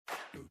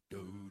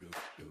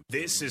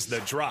This is The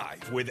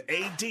Drive with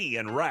AD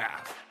and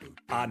Rav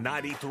on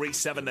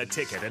 93.7 The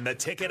Ticket and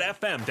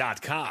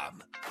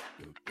theticketfm.com.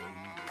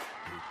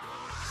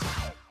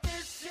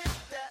 This is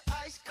that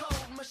ice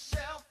cold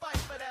Michelle fight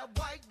for that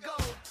white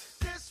gold.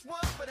 This one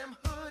for them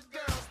hood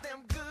girls, them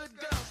good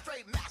girls,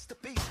 straight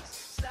masterpieces.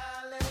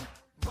 Styling,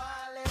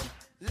 wildin',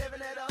 living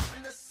it up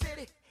in the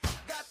city.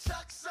 Got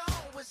Chuck's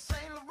on with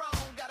Saint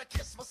Laurent. Gotta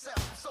kiss myself,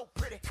 I'm so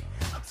pretty.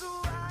 I'm too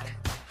hot.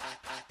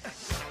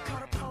 Call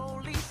the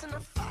police and the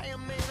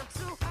fireman. I'm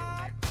too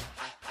hot.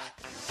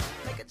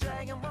 Make a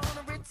dragon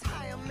wanna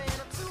retire, man.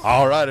 I'm too hot.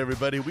 All right,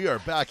 everybody, we are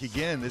back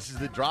again. This is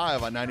The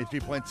Drive on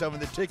 93.7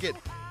 The Ticket.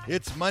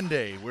 It's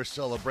Monday. We're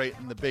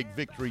celebrating the big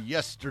victory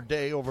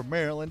yesterday over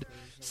Maryland,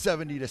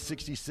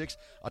 70-66.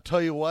 I'll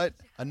tell you what,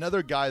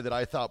 another guy that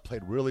I thought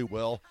played really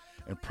well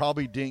and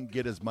probably didn't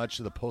get as much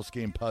of the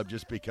post-game pub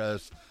just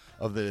because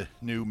of the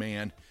new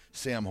man,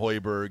 Sam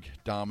Hoiberg,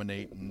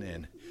 dominating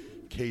and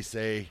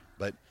Casey,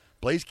 but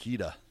Blaise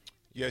Keita.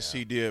 Yes,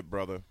 he did,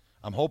 brother.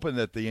 I'm hoping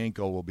that the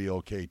ankle will be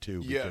okay,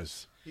 too.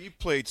 Yes. He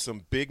played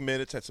some big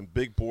minutes, had some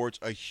big boards,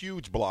 a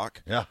huge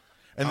block. Yeah.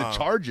 And the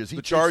charges. He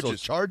the takes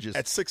those charges.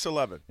 At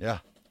 6'11". Yeah.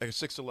 At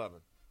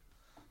 6'11".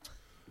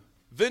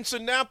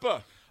 Vincent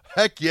Napa.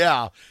 Heck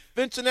yeah.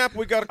 Vincent Napa,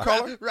 we got a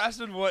caller.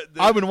 Rastin, what?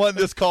 I've been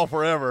wanting this call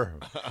forever.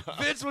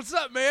 Vince, what's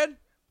up, man?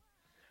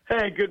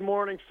 Hey, good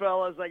morning,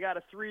 fellas. I got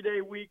a 3-day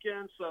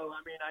weekend, so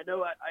I mean, I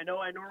know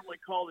I normally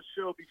call the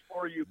show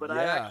before you, but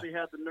I Yeah. actually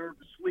had the nerve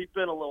to sleep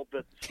in a little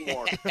bit this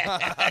morning.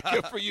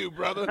 Good for you,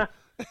 brother.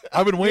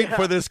 I've been waiting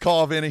for this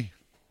call, Vinny.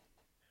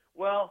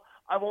 Well,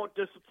 I won't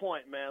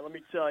disappoint, man. Let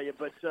me tell you.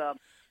 But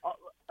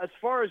as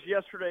far as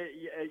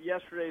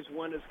yesterday's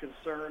win is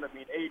concerned, I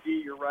mean, AD,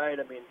 you're right.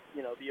 I mean,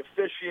 you know, the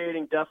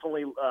officiating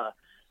definitely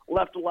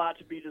left a lot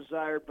to be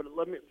desired.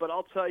 But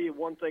I'll tell you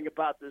one thing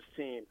about this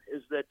team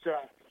is that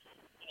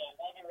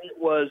whether it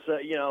was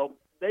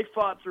they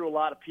fought through a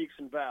lot of peaks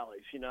and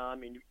valleys. You know, I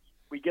mean,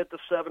 we get the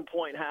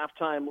 7-point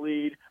halftime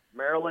lead.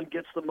 Maryland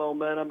gets the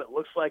momentum. It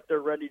looks like they're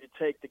ready to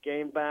take the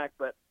game back,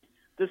 but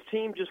this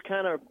team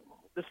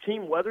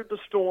weathered the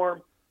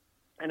storm,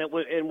 and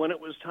when it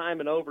was time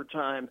in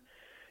overtime,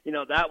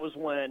 that was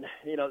when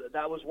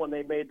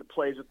they made the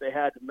plays that they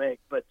had to make.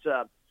 But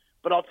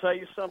I'll tell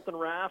you something,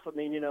 Raph. I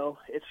mean,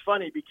 it's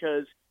funny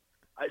because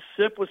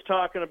Sip was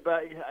talking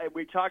about.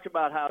 We talked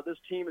about how this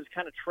team is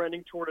kind of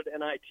trending toward an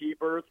NIT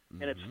berth,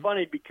 and it's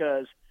funny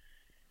because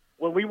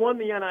when we won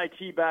the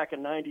NIT back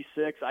in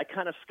 '96, I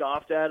kind of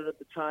scoffed at it at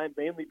the time,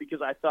 mainly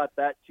because I thought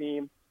that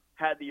team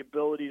had the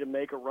ability to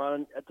make a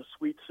run at the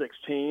Sweet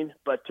 16.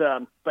 But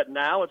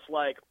now it's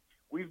like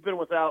we've been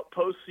without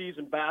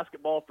postseason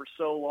basketball for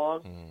so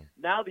long.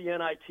 Now the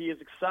NIT is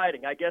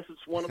exciting. I guess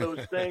it's one of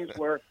those things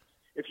where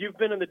if you've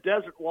been in the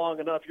desert long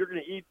enough, you're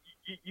going to eat.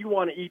 You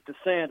want to eat the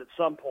sand at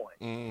some point.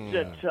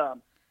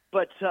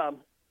 But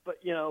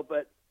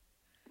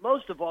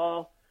most of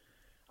all,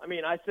 I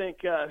mean, I think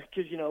because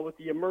with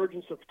the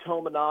emergence of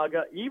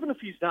Tominaga, even if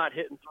he's not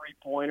hitting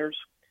 3-pointers,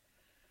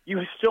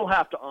 you still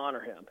have to honor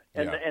him,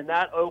 and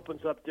that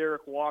opens up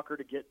Derek Walker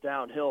to get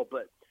downhill.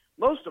 But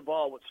most of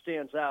all, what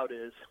stands out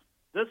is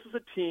this is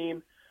a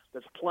team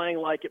that's playing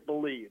like it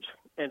believes.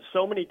 And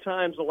so many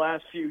times the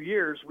last few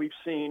years we've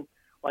seen,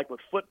 like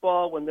with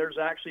football, when there's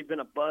actually been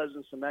a buzz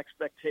and some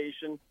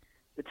expectation,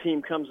 the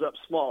team comes up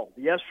small.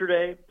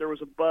 Yesterday there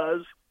was a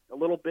buzz, a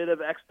little bit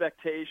of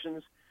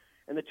expectations,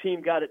 and the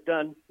team got it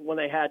done when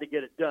they had to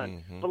get it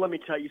done. But let me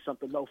tell you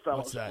something, though,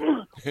 fellas.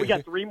 We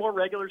got 3 more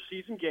regular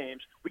season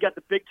games. We got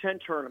the Big Ten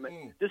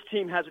tournament. This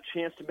team has a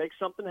chance to make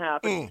something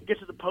happen, get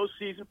to the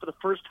postseason for the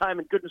first time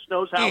in goodness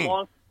knows how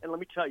long. And let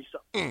me tell you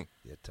something.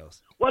 Yeah,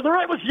 toast. Whether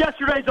it was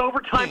yesterday's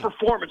overtime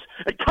performance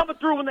and coming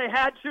through when they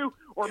had to,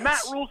 or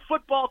Matt Rule's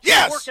football team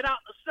working out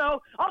in the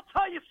snow, I'll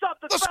tell you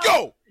something, Let's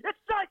fellas. go. It's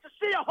nice to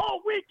see a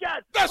whole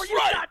weekend That's where you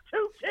right. got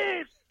 2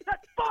 teams that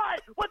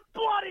fight with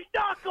bloody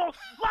knuckles.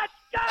 Let's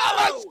go!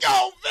 Let's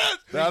go,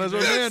 Vince. That is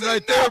our man Vincent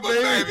right there, Napa,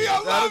 baby.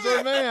 I That love is our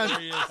it. man. There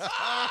he is.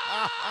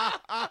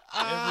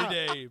 Every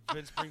day,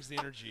 Vince brings the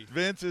energy.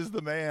 Vince is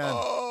the man.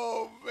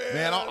 Oh, man.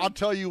 Man, I'll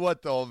tell you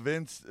what, though,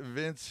 Vince,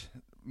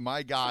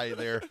 my guy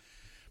there.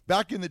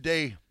 Back in the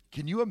day,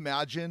 can you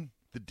imagine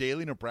the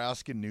Daily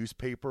Nebraskan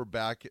newspaper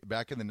back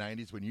in the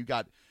 90s when you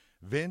got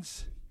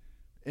Vince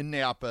and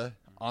Napa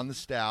on the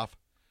staff,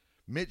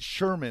 Mitch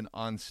Sherman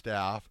on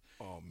staff.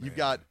 Oh, man. You've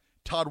got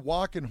Todd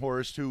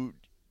Walkenhorst, who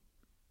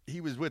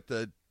he was with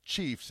the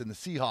Chiefs and the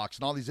Seahawks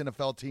and all these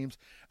NFL teams.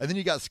 And then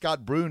you got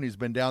Scott Brune, who's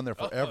been down there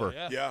forever.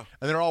 Yeah.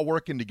 And they're all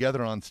working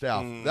together on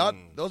staff.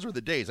 Those were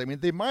the days. I mean,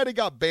 they might have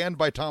got banned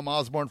by Tom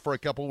Osborne for a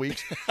couple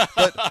weeks,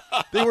 but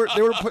they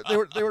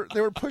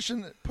were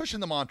pushing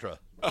the mantra.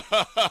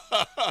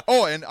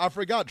 Oh, and I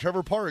forgot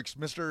Trevor Parks,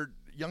 Mr.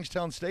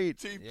 Youngstown State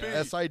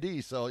TP.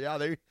 SID. So yeah,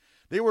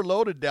 They were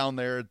loaded down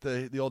there at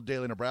the old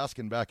Daily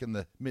Nebraskan back in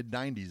the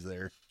mid-'90s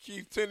there.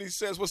 Keith Tenney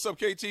says, "What's up,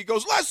 KT?" He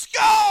goes, "Let's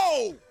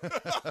go!"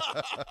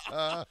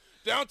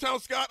 Downtown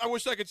Scott, I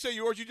wish I could say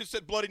yours. You just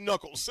said bloody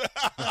knuckles.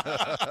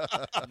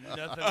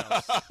 Nothing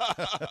else.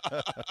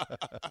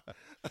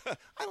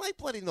 I like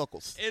bloody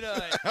knuckles.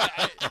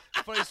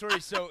 Funny story.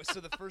 So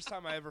the first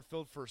time I ever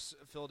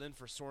filled in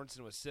for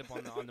Sorensen with Sip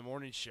on the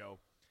morning show,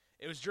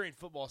 it was during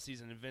football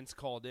season, and Vince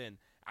called in.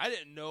 I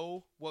didn't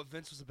know what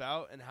Vince was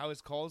about and how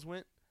his calls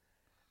went.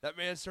 That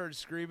man started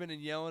screaming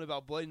and yelling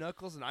about bloody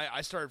knuckles, and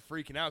I started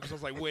freaking out because I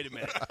was like, "Wait a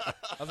minute!" I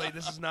was like,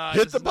 "This is not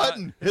Hit this the is not-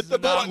 button. this Hit is the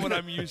not button. What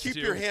I'm used Keep to.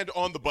 your hand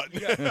on the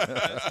button. Yeah,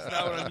 this is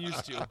not what I'm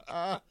used to.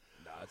 Nah,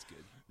 it's good.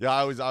 Yeah,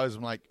 I was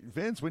like,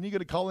 Vince, when are you going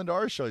to call into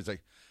our show? He's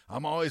like,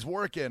 I'm always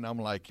working. I'm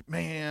like,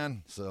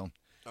 man. So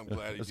I'm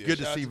glad he it's did. good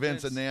to Shout out see to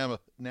Vince Vince. in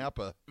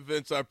Napa.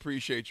 Vince, I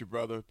appreciate you,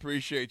 brother.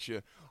 Appreciate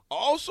you.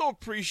 Also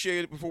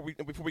appreciate it before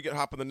we get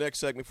hop on the next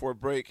segment for a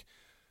break.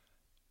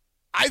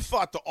 I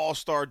thought the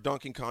All-Star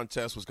dunking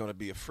contest was going to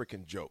be a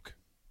freaking joke.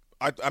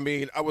 I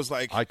mean, I was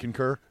like, I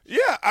concur.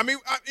 yeah. I mean,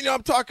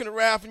 I'm talking to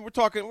Raph, and we're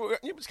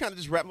just kind of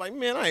just rapping like,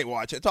 man, I ain't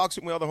watching it. Talks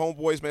to my other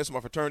homeboys, man, some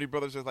of my fraternity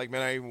brothers. It's like,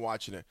 man, I ain't even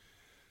watching it.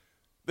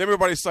 Then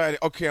everybody decided,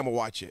 okay, I'm gonna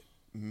watch it.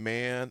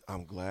 Man,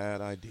 I'm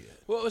glad I did.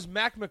 Well, it was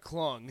Mac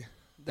McClung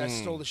that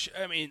stole the show.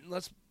 I mean,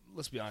 let's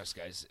be honest,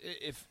 guys.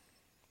 If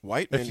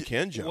White men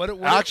can jump.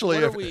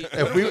 Actually, what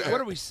if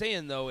are we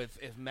saying though? If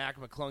Mac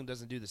McClung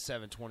doesn't do the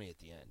 720 at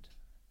the end,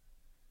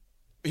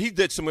 He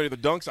did so many of the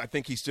dunks. I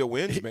think he still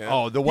wins, man.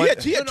 oh, the one-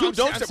 He had two I'm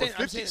dunks that were saying,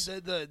 I'm 50s.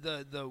 saying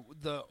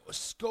the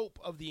scope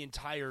of the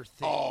entire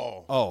thing.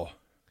 Oh,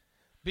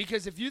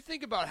 Because if you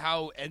think about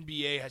how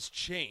NBA has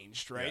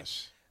changed, right?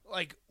 Yes.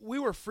 Like we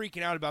were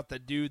freaking out about the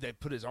dude that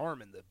put his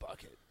arm in the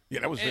bucket. Yeah,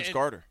 that was Vince And-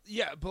 Carter.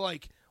 Yeah, but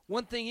like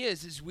one thing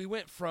is we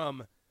went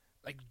from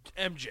like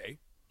MJ,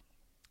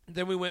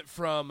 then we went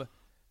from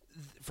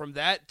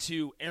that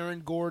to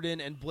Aaron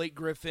Gordon and Blake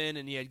Griffin,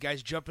 and you had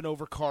guys jumping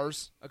over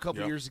cars a couple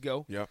Yep. years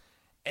ago. Yeah.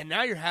 And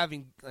now you're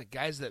having like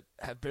guys that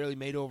have barely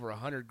made over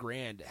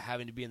 $100,000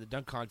 having to be in the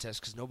dunk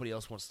contest because nobody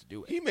else wants to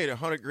do it. He made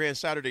 $100,000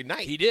 Saturday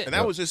night. He did. and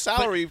that was his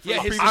salary for yeah,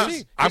 the his- previous his-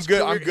 season. I'm good.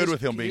 career- I'm good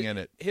with him being his- in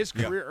it. His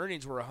career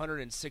earnings were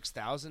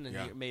 $106,000, and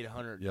Yeah. he made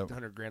 $100,000 Yep.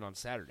 $100,000 on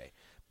Saturday.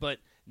 But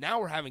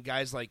now we're having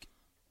guys like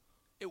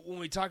when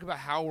we talk about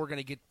how we're going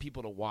to get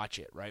people to watch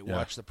it, right? Yeah.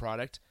 Watch the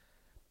product.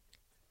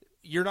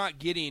 You're not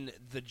getting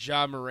the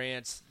Ja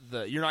Morants.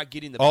 You're not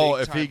getting the. oh,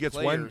 big if he time gets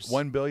players.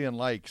 1 billion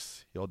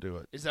likes, he'll do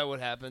it. Is that what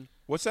happened?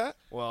 What's that?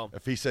 Well,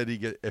 If he said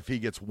if he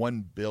gets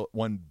 1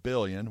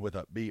 billion with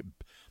a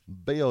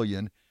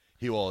billion,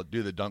 he will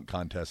do the dunk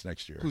contest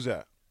next year. Who's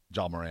that?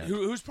 Ja Morant?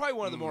 who's probably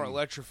one of the more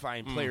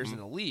electrifying players in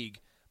the league,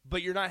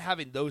 but you're not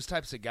having those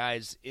types of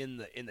guys in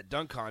the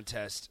dunk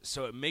contest,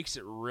 so it makes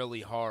it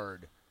really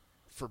hard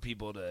for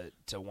people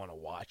to want to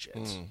watch it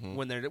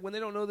when they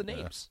don't know the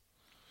names.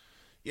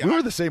 Yeah, we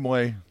were the same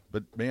way,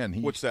 but man,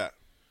 What's that?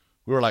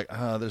 we were like,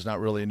 there's not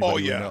really anybody. Oh,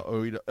 yeah.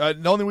 we know.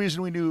 The only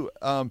reason we knew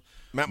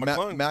Matt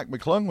McClung. Mac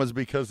McClung was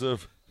because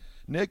of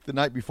Nick the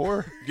night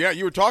before. Yeah,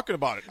 you were talking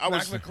about it.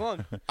 Mac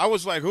McClung. I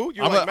was like, who?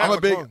 You're I'm, like a, Matt I'm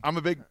a big McClung. I'm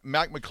a big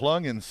Mac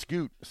McClung and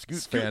Scoot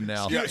fan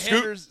now. Yeah,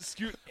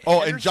 Scoot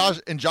Oh, and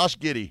Henderson? Josh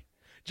Giddey.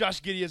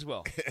 Josh Giddey as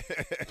well.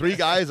 3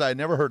 guys I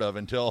never heard of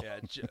until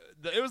Yeah,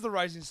 it was the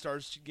Rising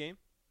Stars game.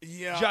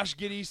 Yeah. Josh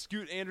Giddey,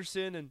 Scoot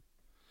Anderson, and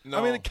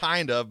No, I mean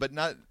kind of, but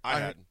not. I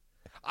hadn't.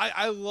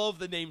 I love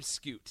the name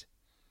Scoot.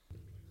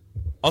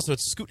 Also,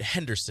 it's Scoot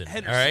Henderson.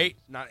 Henderson, All right,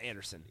 not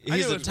Anderson. I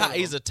he's knew it a was top. one of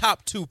He's them. a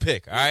top 2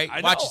 pick. All right, I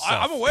know. watch yourself.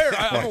 I'm aware.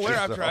 I'm aware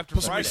yourself. after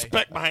Put some Friday.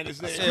 respect behind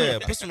his name. Yeah,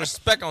 put some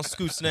respect on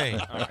Scoot's name.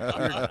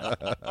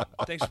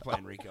 Thanks for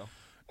playing, Rico.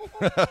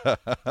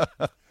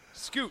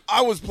 Scoot.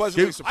 I was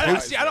pleasantly Scoot.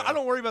 surprised. I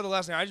don't worry about the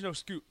last name. I just know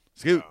Scoot.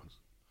 Scoot.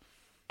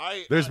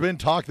 There's I- been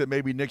talk that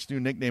maybe Nick's new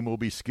nickname will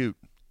be Scoot.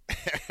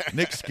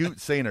 Nick Scoot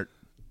Sainert.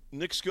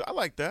 Nick Scoot. I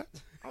like that.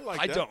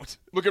 I don't.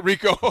 Look at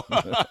Rico.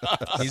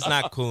 He's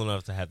not cool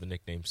enough to have the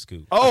nickname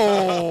Scoot.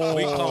 Oh,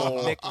 We call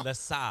him Nick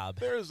Lesab.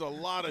 There's a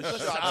lot of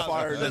shots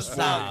fired this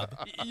morning.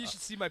 Lesab. You should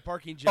see my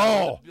parking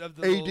job. Oh, of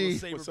the little AD.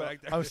 Saber What's up?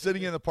 back there. I'm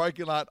sitting in the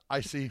parking lot.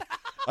 I see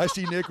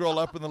Nick roll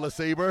up in the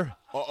LeSabre,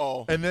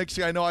 Uh-oh. and next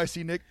thing I know, I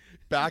see Nick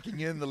backing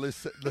in the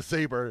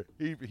LeSabre.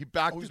 He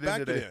backed He's it in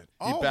backed today. it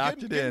in. He Oh,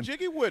 backed getting it in.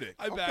 jiggy with it.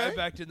 I Okay.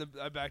 backed in the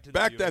Back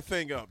Buick. that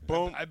thing up.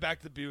 Boom, I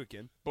backed the Buick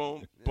in.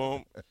 boom,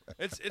 boom.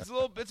 It's a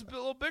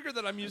little bigger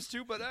than I'm used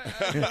to, but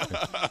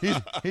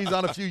He's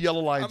on a few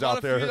yellow lines I'm on out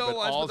a there, few but yellow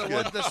lines, all's but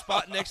good. the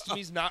spot next to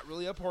me is not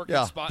really a parking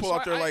Yeah. spot. Pull So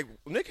out there I- like,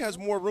 Nick has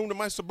more room than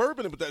my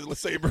Suburban with that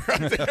LeSabre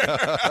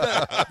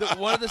right there.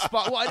 one of the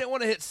spot. Well, I didn't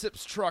want to hit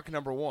Sip's truck.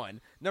 Number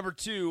one. Number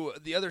two,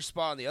 the other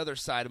spot on the other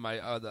side of my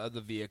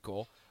the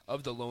vehicle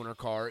of the loaner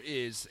car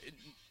is.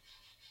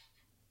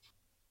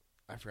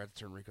 I forgot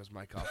to turn Rico's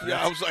mic off.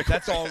 Yeah, I was like,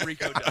 That's all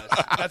Rico does.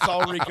 That's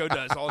all Rico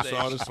does all day. He's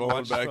on his Just phone watch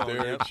his back phone,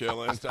 there, yep.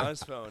 chilling. Just on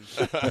his phone.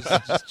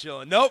 Just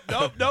chilling. Nope.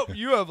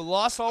 You have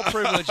lost all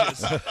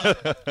privileges.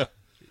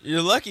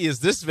 You're lucky it's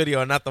this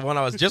video and not the one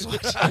I was just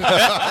watching.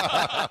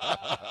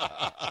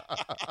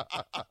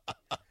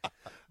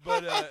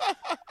 But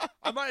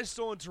might have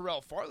stolen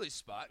Terrell Farley's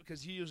spot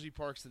because he usually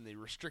parks in the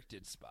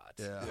restricted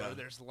spots. Yeah. Where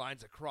there's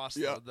lines across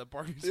Yeah. the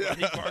parking spot.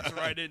 He parks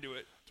right into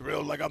it.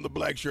 Terrell, like I'm the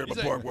black shirt in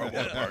the park where I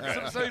want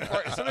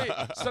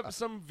to park.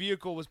 Some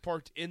vehicle was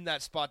parked in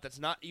that spot that's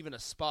not even a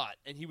spot,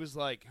 and he was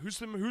like,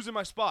 "Who's in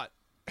my spot?"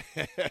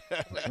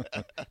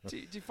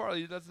 T.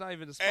 Farley, that's not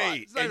even a spot. Hey,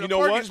 it's not and even you a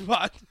know parking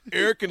what? spot.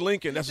 Eric and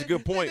Lincoln, that's a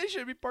good point. They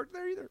shouldn't be parked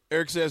there either.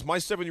 Eric says, my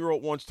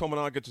 7-year-old wants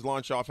Tominaga to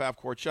launch off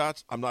half-court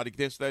shots. I'm not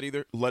against that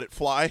either. Let it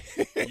fly.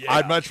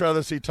 I'd much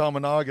rather see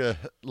Tominaga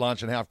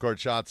launching half-court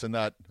shots than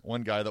that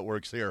one guy that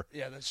works here.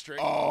 Yeah, that's straight.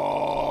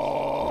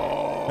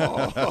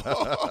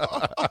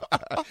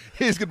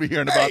 He's going to be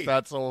hearing about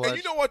that so much. And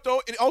you know what,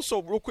 though? And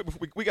also, real quick,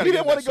 before we got to He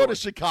didn't want to go to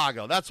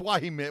Chicago. That's why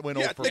he went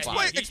Yeah, over for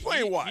 5.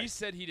 explain why. He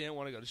said he didn't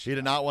want to go to Chicago. He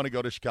did not want to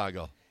go to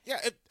Chicago. Yeah,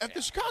 if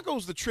the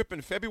Chicago's the trip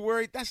in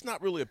February, that's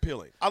not really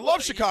appealing. I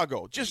love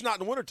Chicago, just not in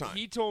the wintertime.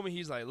 He told me,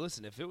 he's like,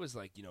 listen, if it was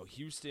like,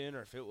 Houston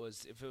or if it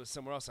was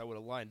somewhere else, I would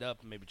have lined up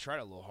and maybe tried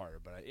a little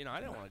harder. But I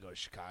didn't want to go to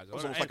Chicago. It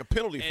was almost like a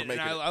penalty for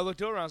making it. I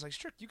looked over and I was like,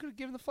 Strick, you could have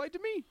given the flight to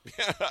me.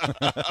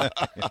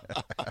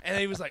 And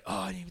he was like, oh,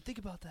 I didn't even think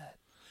about that.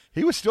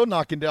 He was still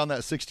knocking down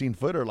that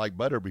 16-footer like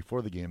butter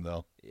before the game,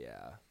 though.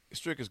 Yeah.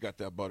 Strick has got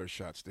that butter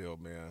shot still,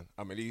 man.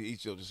 I mean,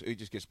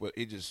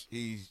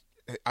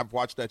 I've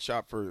watched that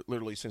shot for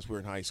literally since we were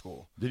in high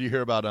school. Did you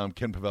hear about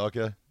Ken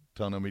Pavelka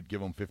telling him he'd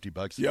give him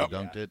 $50 if Yep. he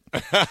dunked it?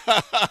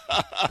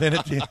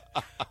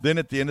 then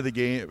at the end of the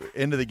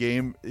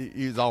game,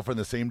 he's offering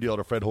the same deal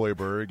to Fred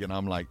Hoiberg, and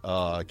I'm like,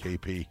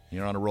 KP,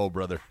 you're on a roll,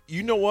 brother.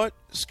 You know what?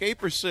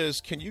 Scaper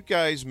says, can you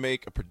guys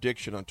make a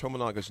prediction on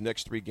Tominaga's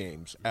next 3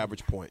 games,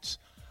 average points?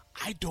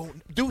 I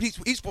don't. Dude,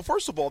 he's well,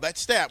 first of all, that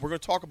stat, we're going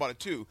to talk about it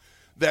too,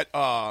 that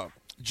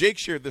Jake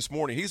shared this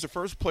morning. He's the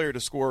first player to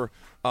score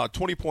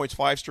 20 points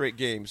 5 straight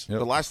games. Yep.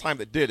 The last time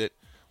that did it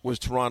was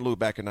Tyronn Lue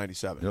back in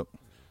 97. Yep.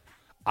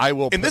 I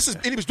will. And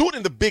he was doing it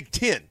in the Big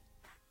Ten.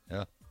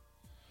 Yeah.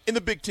 In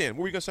the Big Ten.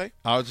 What were you going to say?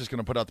 I was just going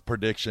to put out the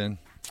prediction.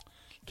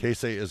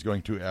 Casey is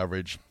going to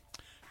average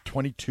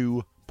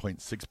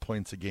 22.6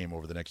 points a game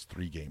over the next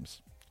 3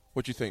 games.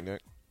 What you think,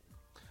 Nick?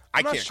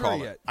 I'm not can't sure call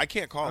yet. it. I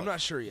can't call it. I'm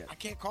not sure yet. I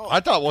can't call it. I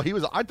thought he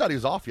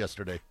was off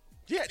yesterday.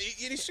 Yeah, and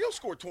he still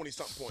scored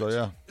 20-something points. So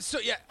yeah. So,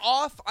 yeah,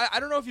 off. I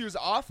don't know if he was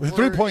off With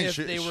or 3-point if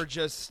they were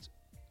just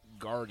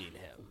guarding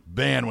him.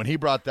 Man, when he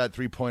brought that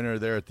 3-pointer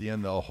there at the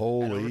end, though,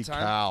 holy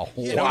overtime? cow!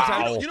 Yeah,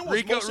 Wow. you know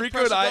what's most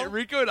Rico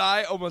impressive, and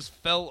I almost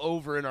fell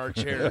over in our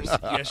chairs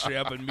yesterday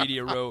up in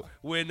Media Row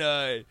when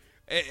it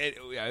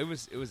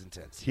was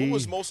intense. What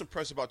was most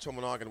impressive about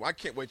Tominaga? And I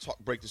can't wait to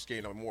break this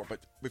game down more, but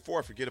before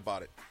I forget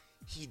about it,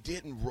 he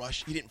didn't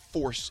rush. He didn't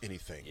force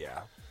anything. Yeah.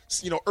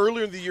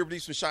 Earlier in the year,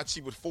 these shots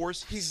he would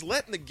force, he's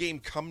letting the game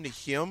come to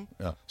him.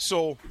 Yeah.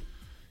 So,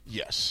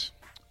 yes.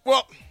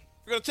 Well,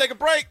 we're going to take a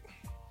break.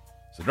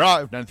 It's a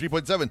drive,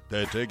 93.7.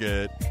 The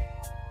Ticket.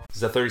 This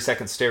is a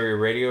 30-second stereo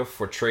radio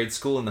for Trade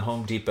School in the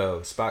Home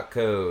Depot. Spot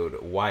code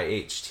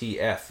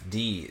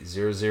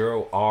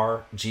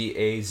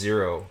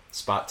YHTFD00RGA0.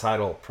 Spot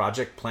title,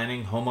 Project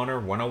Planning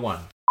Homeowner 101.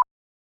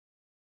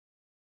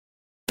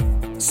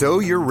 So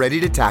you're ready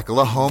to tackle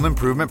a home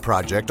improvement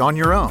project on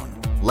your own.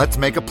 Let's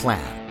make a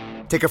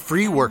plan. Take a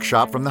free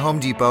workshop from the Home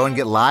Depot and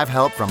get live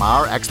help from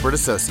our expert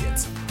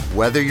associates.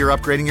 Whether you're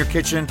upgrading your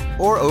kitchen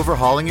or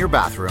overhauling your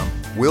bathroom,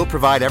 we'll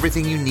provide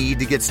everything you need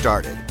to get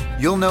started.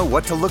 You'll know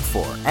what to look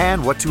for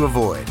and what to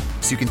avoid,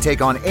 so you can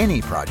take on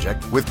any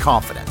project with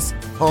confidence.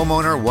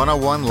 Homeowner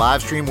 101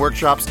 live stream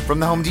workshops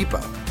from the Home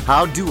Depot.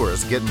 How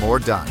doers get more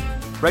done.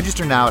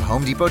 Register now at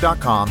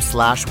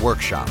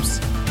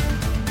homedepot.com/workshops.